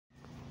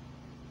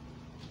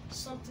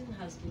something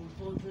has been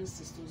bothering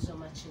Sister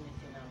Uzoma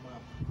Chineke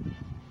Namwaba.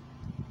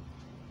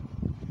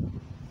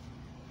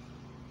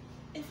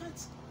 In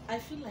fact, I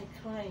feel like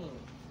crying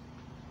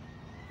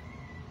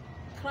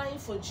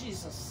for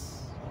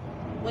Jesus.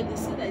 When they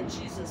say that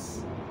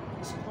Jesus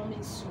is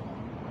coming soon,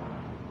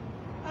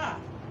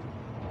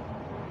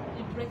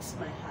 it breaks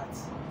my heart.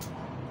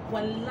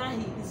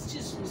 Wallahi, it's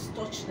Jesus who's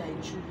touched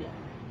Nigeria.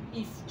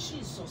 If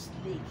Jesus'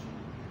 leg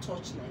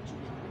touched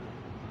Nigeria,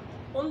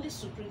 only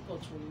Supreme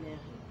Court will nail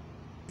him.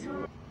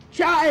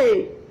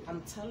 Chai!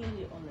 I'm telling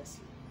you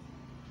honestly,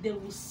 they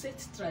will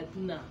set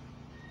tribunal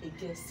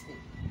against him.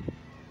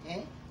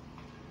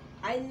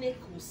 INEC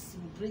will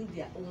bring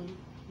their own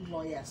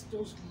lawyers,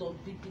 those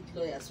big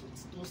lawyers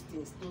with those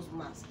things, those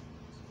masks.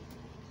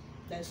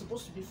 They're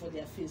supposed to be for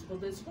their face,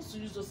 but they're supposed to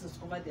use those things to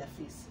cover their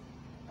face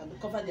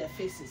and cover their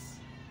faces.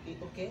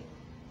 Okay?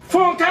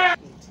 Funka!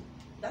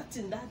 That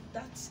thing,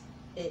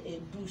 a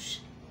bush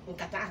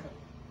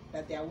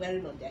that they are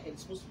wearing on their head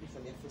is supposed to be for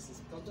their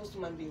faces, because those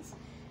human beings,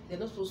 they're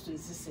not supposed to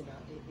exist in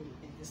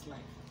this life.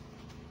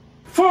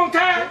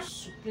 Funka! Those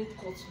Supreme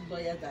Court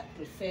lawyers that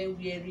prefer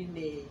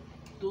wearing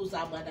those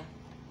agbada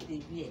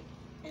they wear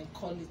and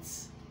call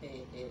it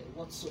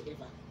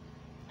whatsoever,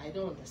 I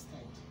don't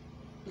understand.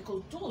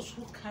 Because those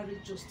who carry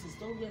justice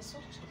don't wear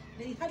such.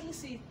 They hardly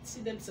see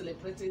them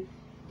celebrating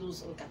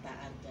those Nkata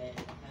and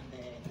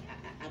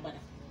agbada.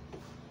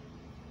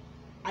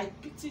 I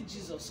pity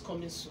Jesus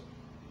coming soon.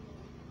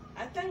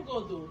 I thank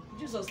God though,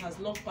 Jesus has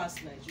not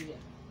passed Nigeria.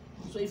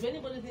 So if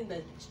anybody thinks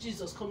that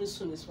Jesus coming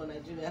soon is for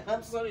Nigeria,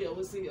 I'm sorry you're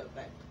wasting your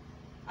time.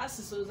 As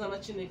Sister Uzoma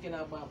Chineke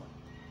Namwaba,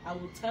 I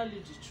will tell you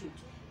the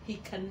truth. He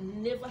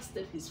can never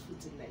step his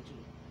foot in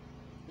Nigeria.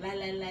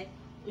 Lie.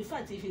 In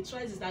fact, if he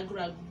tries his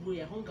hunger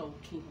will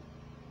kill him.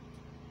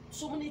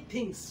 So many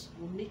things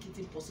will make it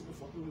impossible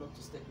for him not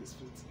to step his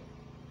foot in.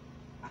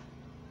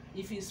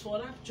 If it's for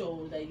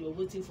rapture that you're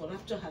waiting for,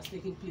 rapture has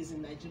taken place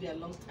in Nigeria a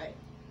long time.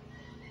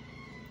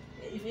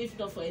 If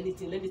not for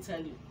anything, let me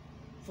tell you,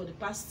 for the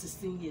past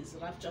 16 years,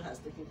 rapture has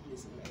taken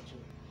place in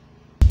Nigeria.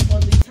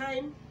 From the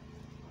time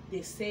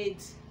they said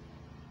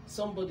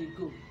somebody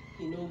go,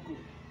 he no go,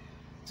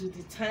 to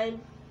the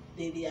time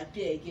they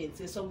reappear again,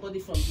 say somebody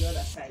from the other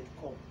side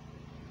come.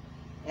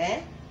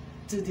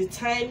 To the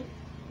time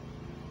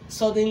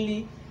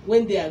suddenly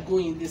when they are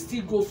going, they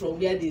still go from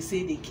where they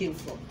say they came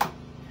from.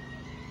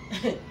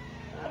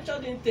 Rapture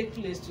didn't take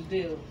place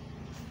today.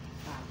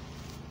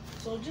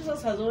 So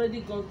Jesus has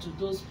already gone to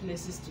those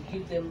places to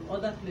give them,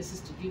 other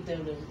places to give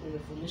them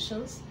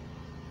revelations.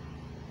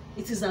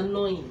 It is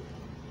annoying.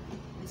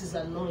 It is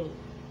annoying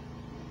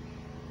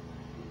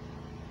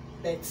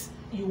that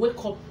you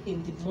wake up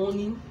in the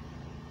morning.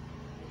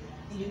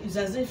 It's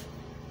as if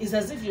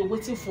you're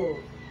waiting for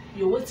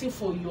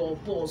your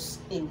boss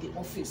in the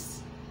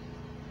office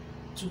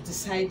to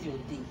decide your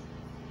day.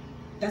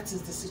 That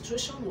is the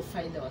situation we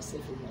find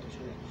ourselves in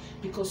Nigeria,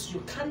 because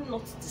you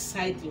cannot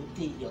decide your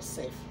day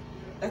yourself.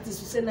 That is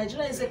to say,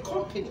 Nigeria is a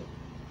company.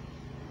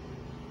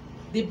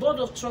 The board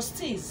of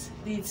trustees,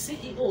 the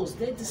CEOs,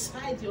 they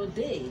decide your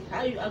day,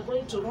 how you are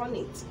going to run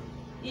it.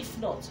 If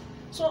not,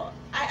 so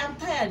I am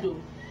tired though.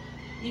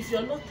 If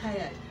you're not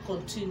tired,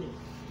 continue.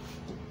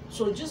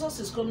 So Jesus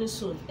is coming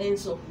soon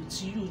ends up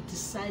with you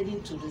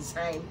deciding to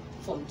resign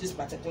from this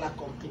particular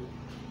company.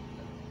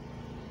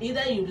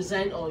 Either you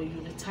resign or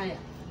you retire.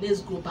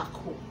 Let's go back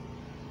home.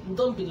 You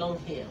don't belong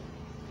here.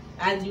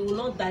 And you will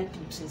not die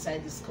put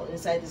inside this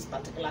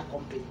particular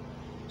company.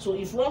 So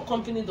if one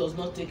company does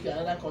not take you,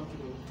 another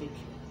company will take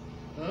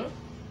you.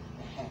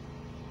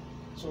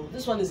 So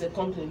this one is a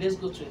company. Let's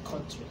go to a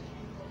country.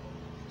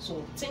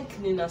 So think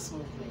Nina's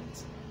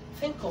movement.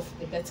 Think of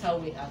a better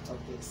way out of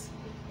this.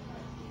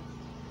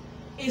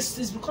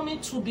 It's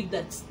becoming too big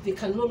that they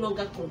can no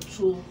longer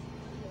control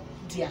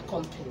their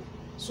company.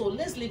 So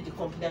let's leave the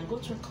company and go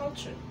to a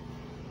country.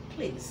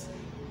 Please.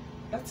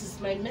 That is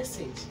my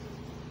message.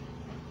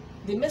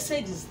 The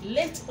message is,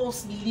 let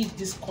us leave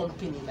this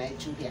company,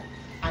 Nigeria,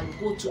 and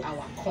go to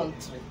our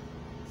country.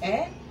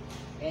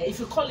 If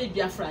you call it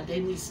Biafra,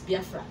 then it's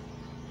Biafra.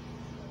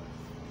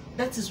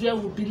 That is where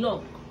we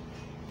belong.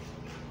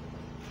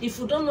 If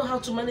we don't know how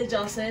to manage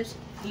ourselves,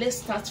 let's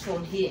start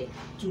from here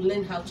to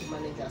learn how to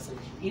manage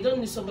ourselves. You don't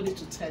need somebody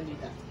to tell you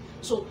that.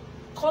 So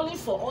calling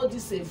for all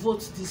this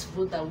vote,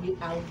 that we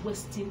are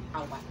wasting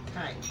our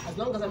time. As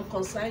long as I'm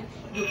concerned,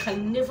 you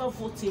can never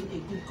vote in a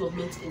good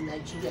government in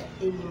Nigeria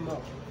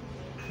anymore.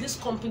 This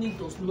company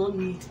does not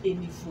need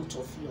any vote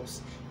of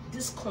yours.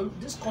 This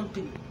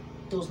company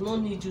does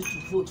not need you to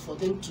vote for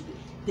them to be.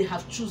 They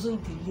have chosen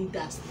the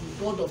leaders,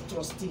 the board of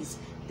trustees.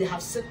 They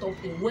have set up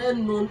a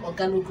well-known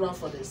organogram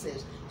for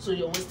themselves. So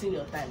you're wasting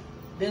your time.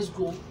 Let's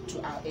go to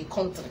a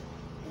country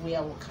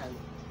where we can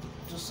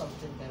do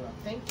something better.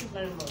 Thank you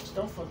very much.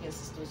 Don't forget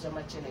Sister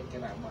Uzoma Chineke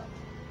Namwaba.